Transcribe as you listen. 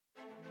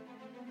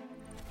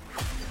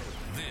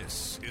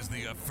This is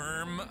the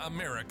Affirm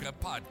America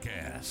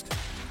podcast,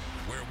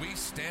 where we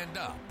stand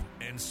up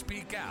and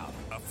speak out,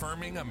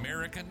 affirming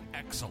American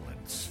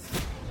excellence.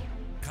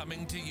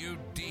 Coming to you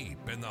deep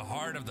in the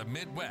heart of the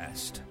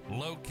Midwest,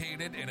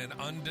 located in an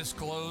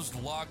undisclosed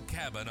log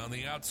cabin on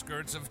the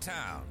outskirts of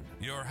town.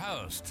 Your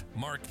host,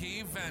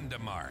 Marquis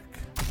Vandemark.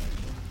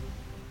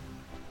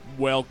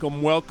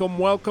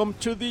 Welcome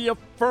to the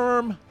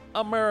Affirm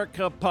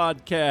America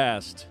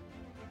podcast.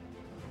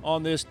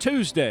 On this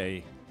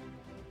Tuesday,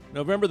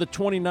 November the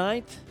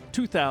 29th,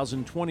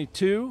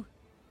 2022.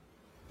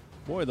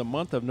 Boy, the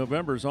month of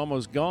November is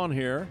almost gone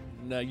here.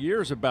 And the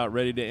year's about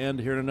ready to end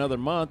here in another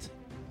month.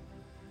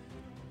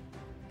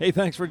 Hey,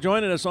 thanks for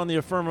joining us on the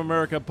Affirm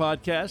America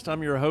podcast.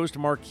 I'm your host,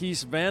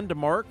 Marquis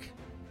Vandemark.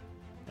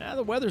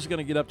 The weather's going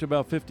to get up to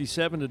about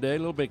 57 today. A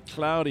little bit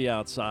cloudy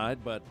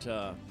outside, but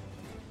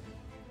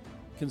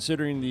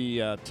considering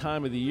the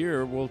time of the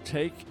year, we'll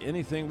take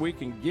anything we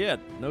can get.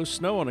 No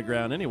snow on the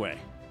ground anyway.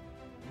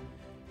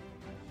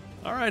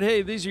 All right,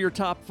 hey, these are your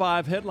top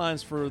 5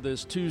 headlines for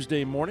this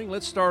Tuesday morning.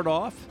 Let's start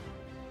off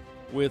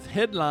with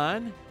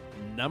headline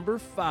number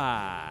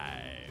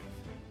 5.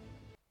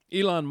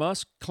 Elon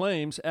Musk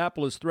claims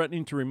Apple is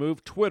threatening to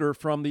remove Twitter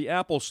from the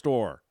Apple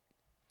Store.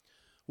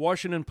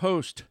 Washington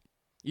Post.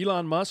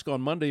 Elon Musk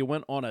on Monday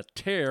went on a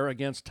tear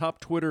against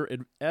top Twitter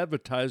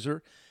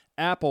advertiser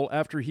Apple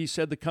after he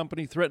said the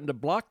company threatened to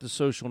block the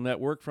social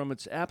network from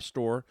its App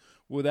Store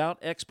without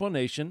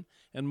explanation,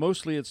 and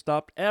mostly it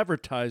stopped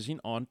advertising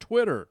on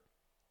Twitter.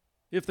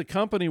 If the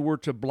company were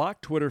to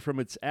block Twitter from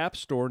its App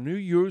Store, new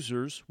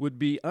users would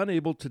be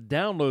unable to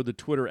download the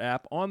Twitter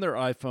app on their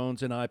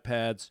iPhones and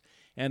iPads,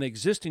 and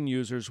existing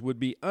users would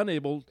be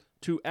unable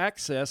to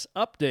access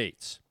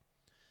updates.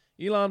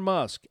 Elon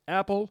Musk,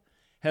 Apple,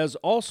 has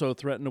also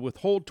threatened to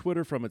withhold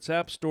Twitter from its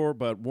App Store,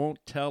 but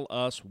won't tell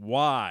us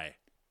why.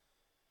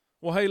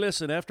 Well, hey,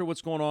 listen, after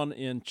what's going on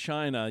in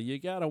China, you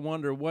got to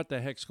wonder what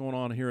the heck's going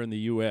on here in the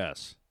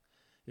U.S.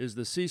 Is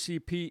the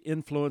CCP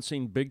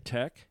influencing big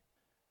tech?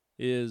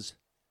 Is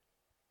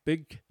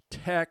big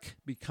tech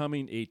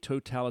becoming a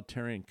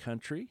totalitarian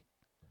country?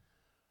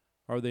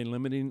 Are they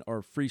limiting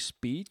our free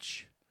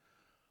speech?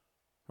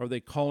 Are they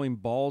calling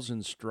balls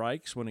and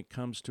strikes when it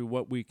comes to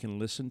what we can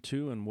listen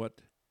to and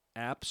what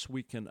apps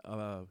we can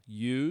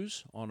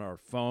use on our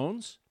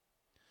phones?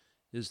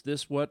 Is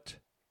this what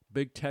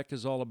big tech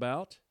is all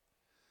about?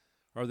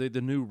 Are they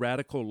the new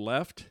radical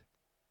left?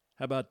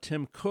 How about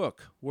Tim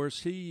Cook?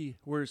 What's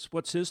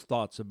his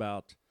thoughts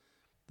about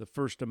the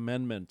First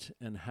Amendment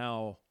and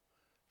how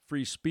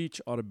free speech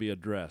ought to be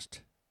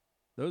addressed?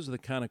 Those are the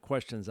kind of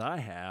questions I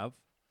have.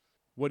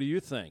 What do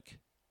you think?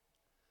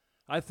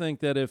 I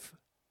think that if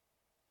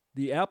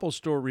the Apple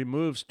Store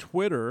removes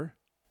Twitter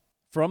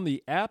from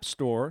the App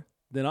Store,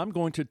 then I'm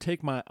going to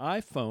take my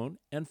iPhone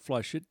and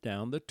flush it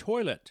down the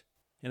toilet.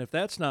 And if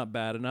that's not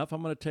bad enough,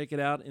 I'm going to take it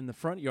out in the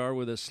front yard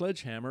with a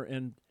sledgehammer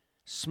and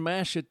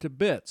smash it to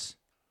bits.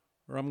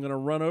 Or I'm going to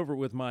run over it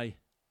with my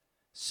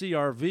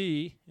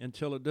CRV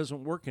until it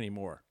doesn't work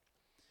anymore,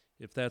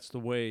 if that's the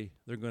way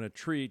they're going to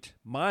treat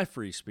my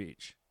free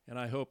speech. And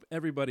I hope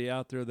everybody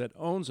out there that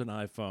owns an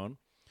iPhone,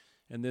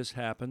 and this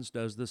happens,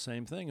 does the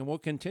same thing. And we'll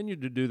continue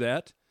to do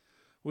that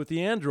with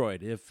the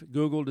Android. If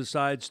Google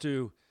decides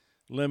to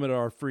limit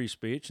our free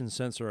speech and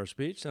censor our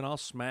speech, then I'll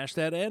smash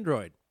that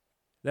Android.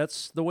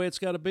 That's the way it's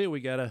got to be. We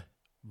got to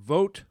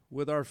vote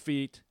with our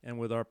feet and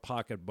with our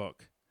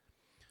pocketbook.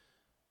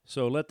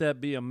 So let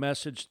that be a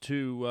message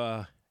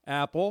to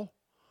Apple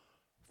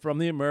from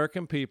the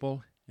American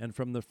people and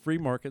from the free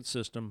market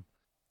system,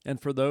 and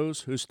for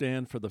those who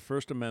stand for the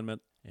First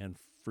Amendment and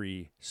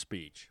free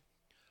speech.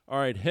 All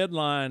right,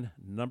 headline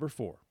number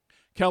 4.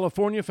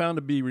 California found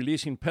to be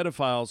releasing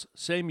pedophiles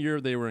same year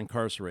they were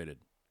incarcerated.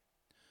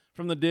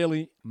 From the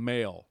Daily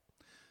Mail.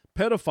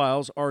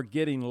 Pedophiles are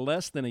getting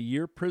less than a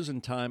year prison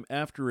time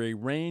after a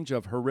range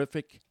of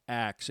horrific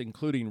acts,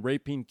 including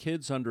raping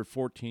kids under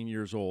 14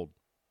 years old.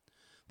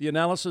 The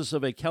analysis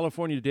of a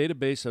California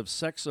database of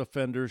sex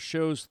offenders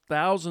shows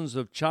thousands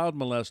of child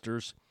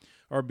molesters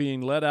are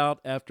being let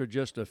out after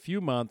just a few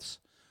months,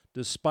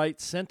 despite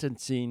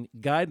sentencing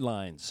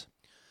guidelines.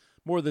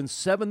 More than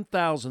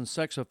 7,000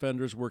 sex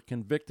offenders were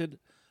convicted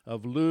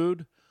of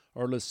lewd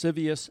or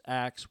lascivious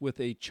acts with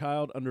a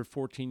child under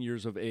 14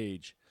 years of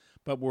age,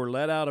 but were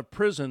let out of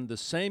prison the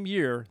same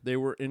year they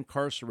were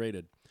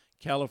incarcerated,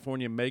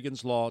 California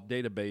Megan's Law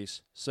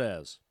database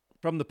says.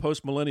 From the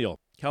Post-Millennial,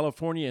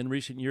 California in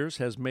recent years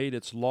has made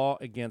its law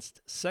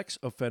against sex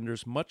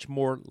offenders much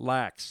more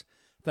lax,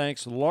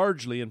 thanks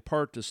largely in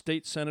part to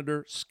State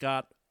Senator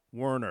Scott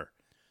Werner.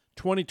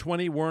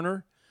 2020,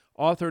 Werner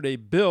authored a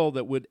bill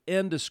that would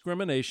end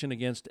discrimination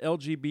against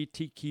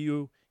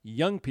LGBTQ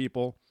young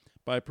people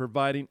by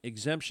providing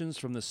exemptions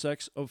from the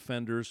Sex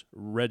Offenders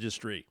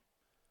Registry.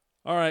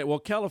 All right, well,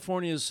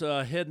 California's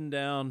heading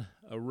down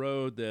a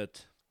road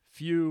that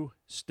few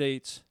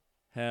states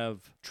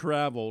have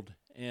traveled,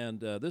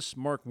 and this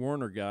Mark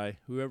Warner guy,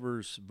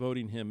 whoever's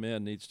voting him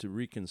in, needs to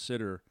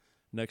reconsider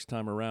next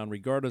time around,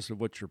 regardless of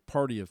what your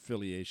party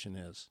affiliation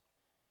is.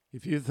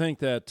 If you think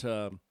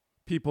that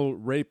people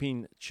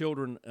raping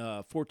children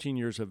 14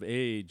 years of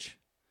age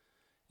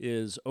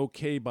is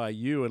okay by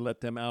you and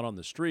let them out on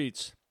the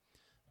streets,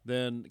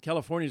 then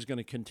California is going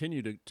to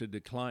continue to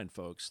decline,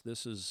 folks.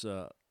 This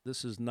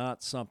is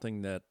not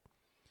something that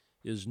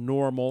is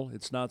normal.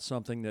 It's not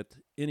something that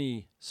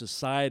any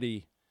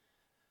society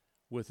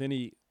with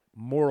any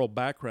moral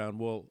background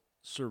will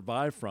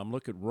survive from.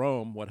 Look at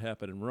Rome, what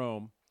happened in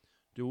Rome.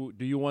 Do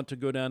you want to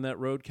go down that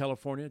road,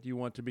 California? Do you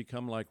want to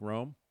become like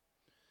Rome?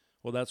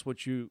 Well, that's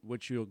what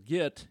you'll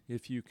get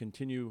if you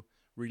continue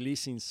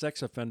releasing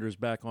sex offenders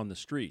back on the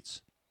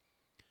streets,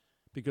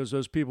 because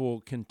those people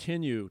will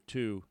continue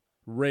to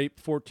rape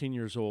 14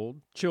 years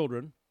old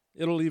children.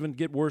 It'll even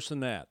get worse than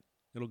that.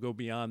 It'll go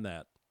beyond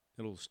that.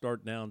 It'll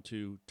start down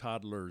to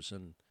toddlers,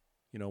 and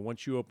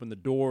once you open the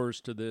doors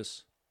to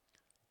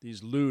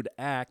these lewd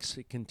acts,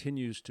 it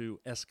continues to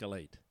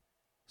escalate.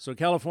 So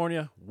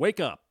California, wake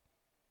up,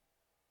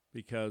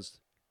 because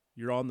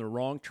you're on the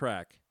wrong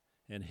track,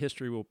 and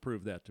history will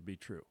prove that to be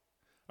true.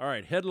 All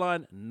right,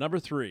 headline number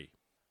 3.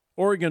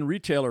 Oregon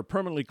retailer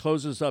permanently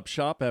closes up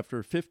shop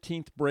after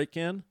 15th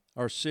break-in.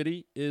 Our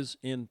city is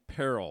in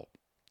peril.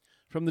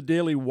 From the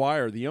Daily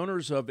Wire, the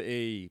owners of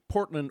a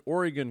Portland,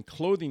 Oregon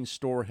clothing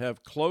store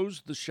have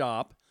closed the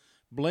shop,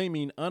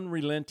 blaming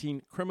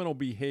unrelenting criminal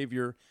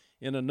behavior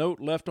in a note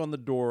left on the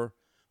door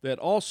that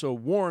also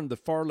warned the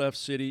far-left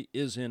city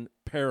is in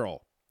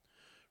peril.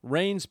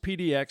 Raines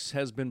PDX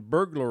has been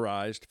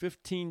burglarized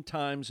 15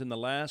 times in the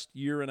last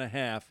year and a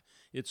half,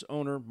 its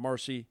owner,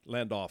 Marcy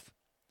Landoff.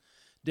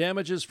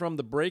 Damages from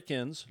the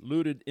break-ins,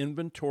 looted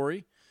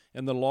inventory,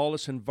 and the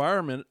lawless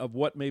environment of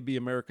what may be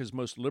America's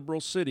most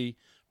liberal city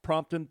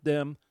prompted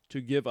them to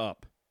give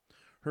up.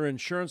 Her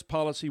insurance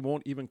policy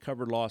won't even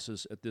cover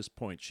losses at this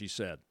point, she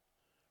said.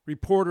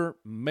 Reporter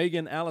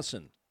Megan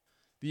Allison,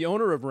 the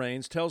owner of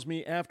Raines, tells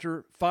me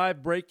after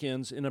 5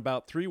 break-ins in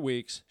about 3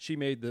 weeks, she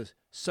made the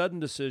sudden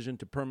decision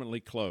to permanently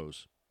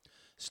close.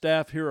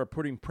 Staff here are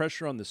putting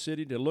pressure on the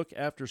city to look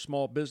after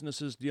small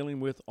businesses dealing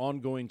with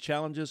ongoing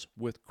challenges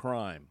with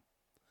crime.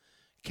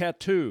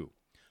 Cat 2,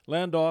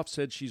 Landoff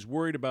said she's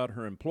worried about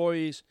her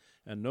employees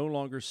and no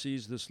longer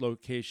sees this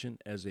location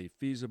as a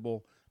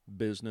feasible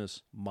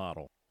business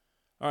model.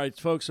 All right,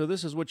 folks, so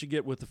this is what you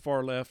get with the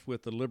far left,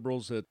 with the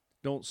liberals that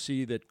don't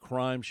see that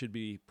crime should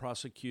be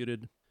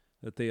prosecuted,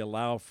 that they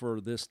allow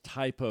for this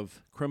type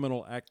of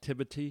criminal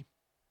activity.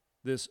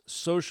 This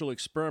social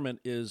experiment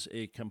is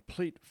a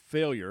complete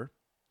failure.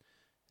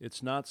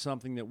 It's not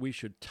something that we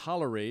should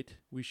tolerate.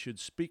 We should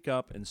speak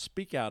up and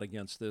speak out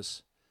against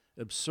this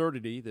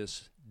absurdity,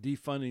 this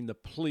defunding the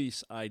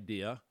police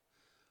idea.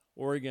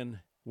 Oregon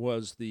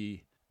was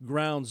the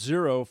ground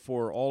zero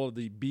for all of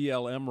the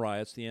BLM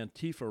riots, the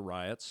Antifa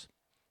riots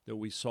that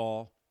we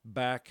saw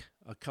back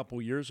a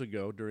couple years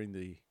ago during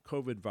the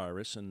COVID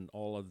virus and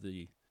all of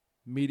the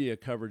media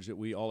coverage that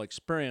we all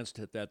experienced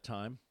at that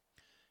time.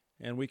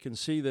 And we can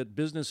see that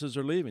businesses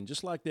are leaving,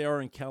 just like they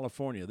are in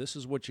California. This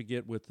is what you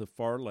get with the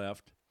far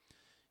left.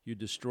 You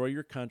destroy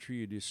your country,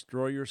 you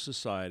destroy your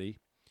society,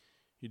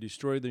 you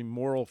destroy the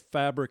moral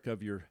fabric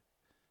of your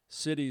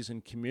cities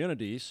and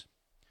communities.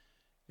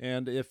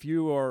 And if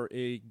you are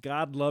a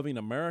God-loving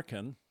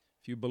American,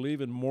 if you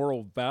believe in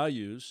moral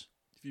values,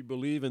 if you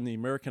believe in the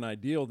American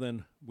ideal,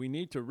 then we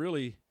need to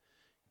really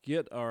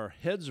get our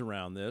heads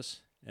around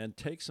this and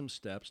take some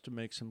steps to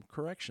make some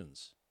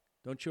corrections.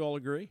 Don't you all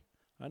agree?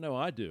 I know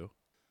I do.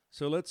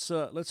 So let's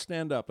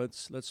stand up.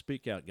 Let's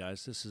speak out,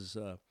 guys. This has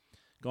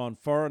gone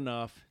far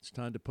enough. It's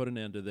time to put an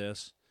end to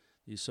this.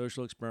 These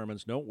social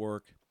experiments don't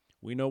work.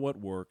 We know what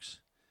works,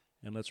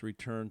 and let's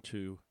return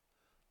to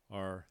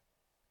our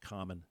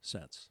common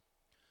sense.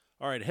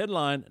 All right,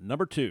 headline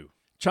number 2.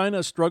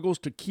 China struggles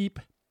to keep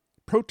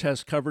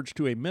protest coverage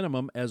to a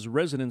minimum as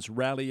residents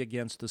rally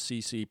against the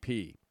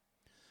CCP.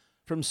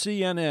 From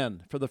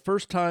CNN, for the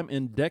first time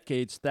in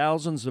decades,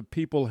 thousands of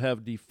people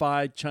have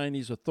defied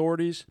Chinese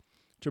authorities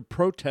to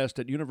protest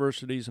at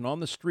universities and on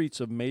the streets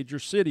of major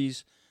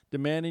cities,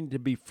 demanding to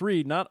be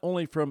freed not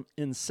only from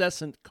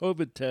incessant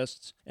COVID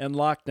tests and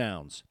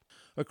lockdowns.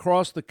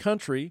 Across the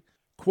country,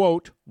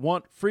 quote,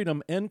 "want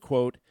freedom," end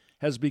quote,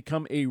 has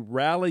become a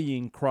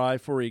rallying cry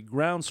for a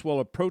groundswell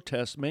of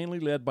protests mainly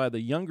led by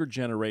the younger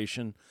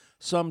generation,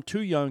 some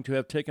too young to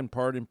have taken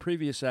part in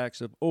previous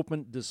acts of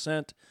open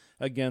dissent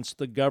against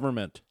the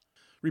government.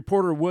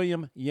 Reporter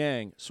William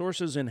Yang,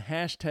 sources in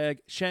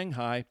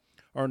 #Shanghai,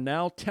 are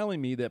now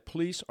telling me that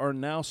police are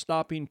now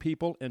stopping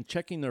people and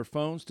checking their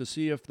phones to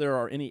see if there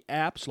are any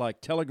apps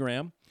like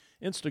Telegram,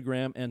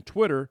 Instagram, and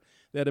Twitter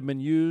that have been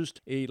used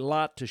a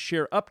lot to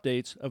share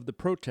updates of the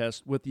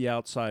protests with the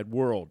outside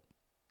world.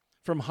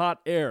 From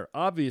Hot Air,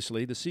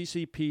 obviously, the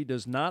CCP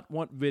does not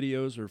want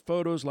videos or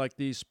photos like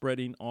these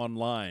spreading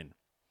online.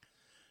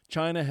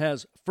 China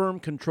has firm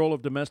control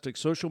of domestic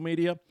social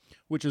media,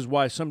 which is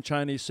why some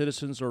Chinese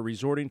citizens are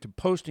resorting to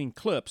posting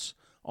clips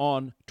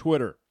on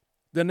Twitter.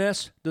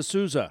 Dinesh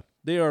D'Souza,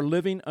 they are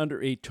living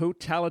under a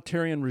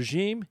totalitarian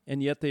regime,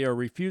 and yet they are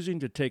refusing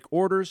to take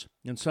orders,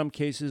 in some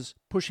cases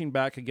pushing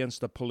back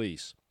against the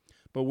police.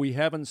 But we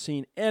haven't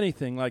seen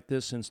anything like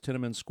this since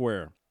Tiananmen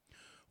Square.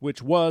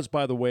 which was,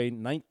 by the way,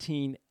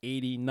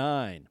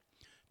 1989.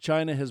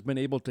 China has been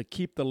able to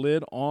keep the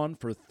lid on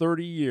for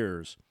 30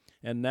 years,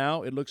 and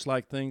now it looks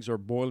like things are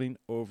boiling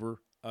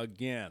over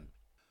again.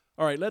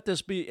 All right, let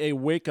this be a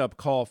wake-up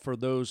call for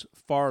those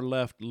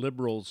far-left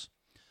liberals,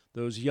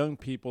 those young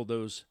people,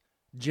 those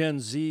Gen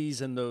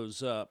Zs and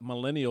those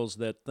millennials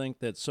that think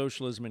that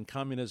socialism and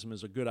communism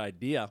is a good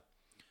idea,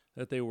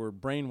 that they were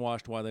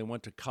brainwashed while they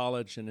went to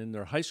college and in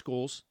their high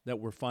schools, that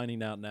we're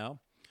finding out now,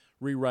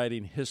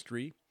 rewriting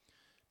history,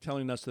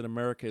 telling us that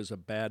America is a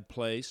bad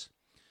place,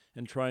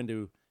 and trying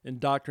to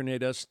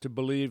indoctrinate us to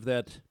believe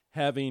that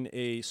having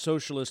a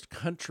socialist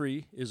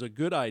country is a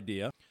good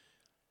idea.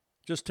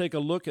 Just take a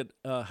look at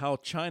how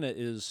China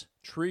is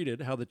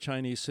treated, how the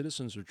Chinese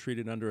citizens are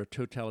treated under a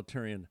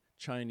totalitarian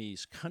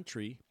Chinese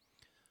country,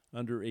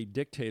 under a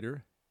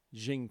dictator,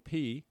 Xi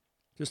Jinping.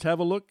 Just have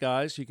a look,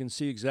 guys. You can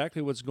see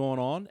exactly what's going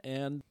on,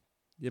 and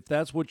if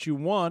that's what you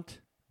want,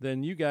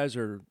 then you guys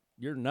you're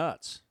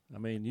nuts. I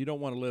mean, you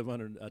don't want to live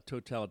under a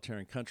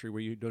totalitarian country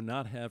where you do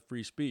not have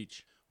free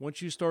speech.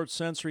 Once you start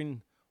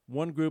censoring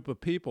one group of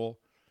people,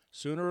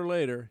 sooner or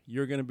later,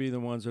 you're going to be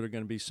the ones that are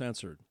going to be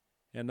censored.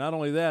 And not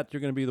only that,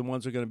 you're going to be the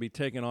ones that are going to be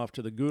taken off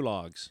to the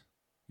gulags.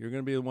 You're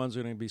going to be the ones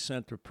that are going to be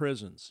sent to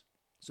prisons.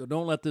 So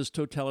don't let this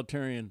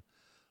totalitarian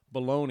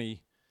baloney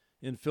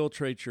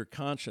infiltrate your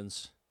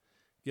conscience.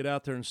 Get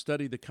out there and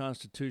study the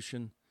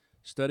Constitution,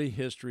 study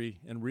history,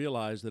 and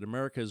realize that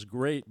America is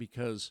great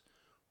because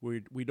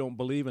we don't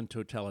believe in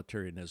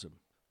totalitarianism.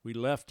 We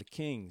left the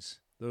kings,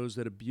 those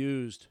that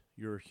abused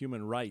your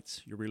human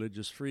rights, your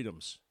religious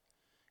freedoms,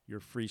 your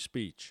free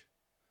speech.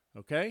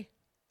 Okay?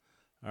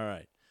 All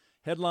right.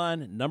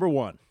 Headline number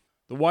 1.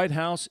 The White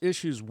House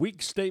issues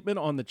weak statement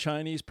on the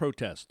Chinese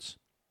protests.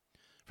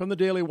 From the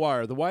Daily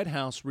Wire, the White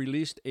House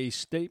released a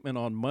statement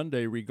on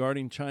Monday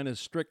regarding China's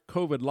strict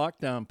COVID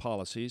lockdown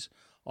policies,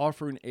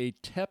 offering a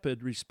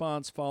tepid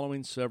response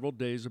following several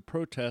days of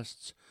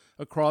protests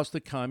across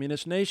the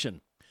communist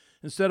nation.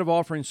 Instead of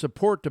offering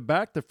support to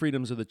back the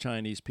freedoms of the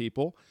Chinese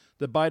people,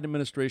 the Biden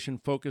administration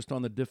focused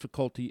on the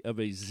difficulty of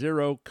a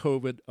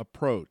zero-COVID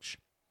approach.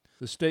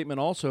 The statement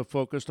also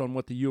focused on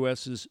what the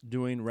U.S. is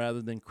doing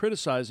rather than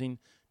criticizing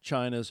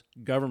China's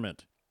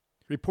government.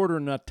 Reporter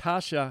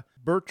Natasha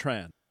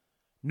Bertrand,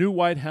 new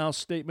White House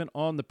statement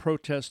on the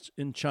protests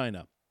in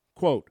China.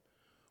 Quote,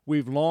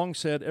 "We've long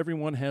said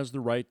everyone has the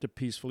right to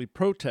peacefully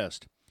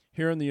protest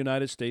here in the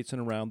United States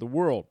and around the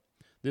world.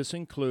 This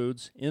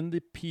includes in the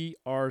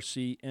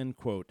PRC," end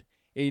quote,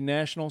 a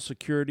National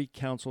Security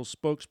Council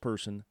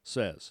spokesperson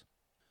says.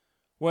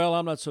 Well,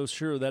 I'm not so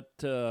sure that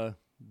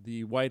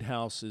the White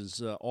House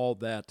is all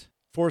that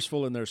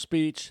forceful in their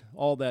speech,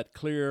 all that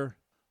clear,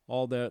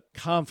 all that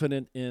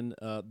confident in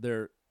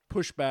their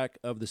pushback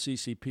of the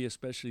CCP,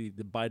 especially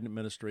the Biden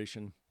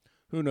administration.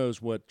 Who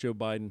knows what Joe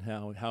Biden,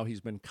 how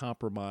he's been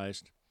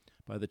compromised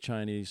by the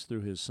Chinese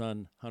through his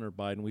son, Hunter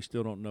Biden. We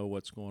still don't know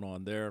what's going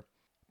on there.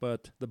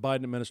 But the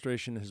Biden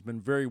administration has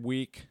been very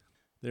weak.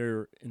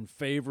 They're in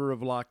favor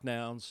of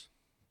lockdowns.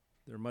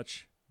 They're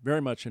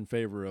very much in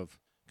favor of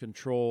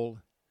control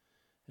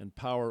and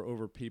power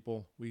over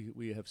people.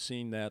 We have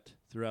seen that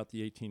throughout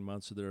the 18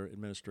 months of their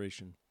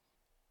administration.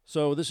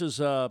 So this is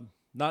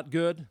not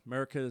good.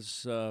 America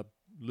is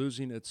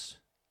losing its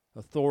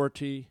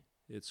authority,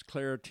 its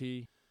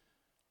clarity.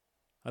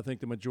 I think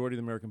the majority of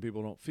the American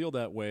people don't feel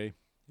that way,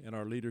 and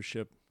our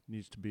leadership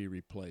needs to be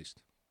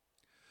replaced.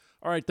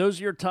 All right, those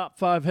are your top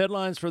 5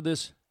 headlines for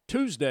this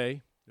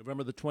Tuesday,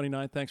 November the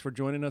 29th. Thanks for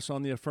joining us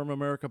on the Affirm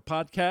America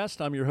podcast.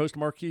 I'm your host,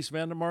 Marquise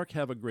Vandermark.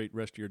 Have a great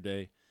rest of your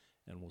day,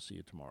 and we'll see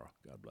you tomorrow.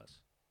 God bless.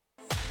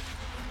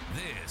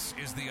 This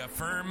is the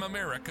Affirm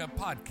America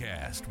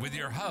podcast with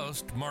your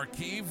host,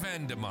 Marquis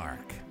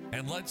Vandermark.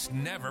 And let's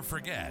never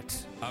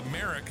forget,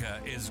 America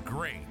is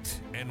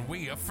great, and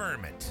we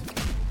affirm it.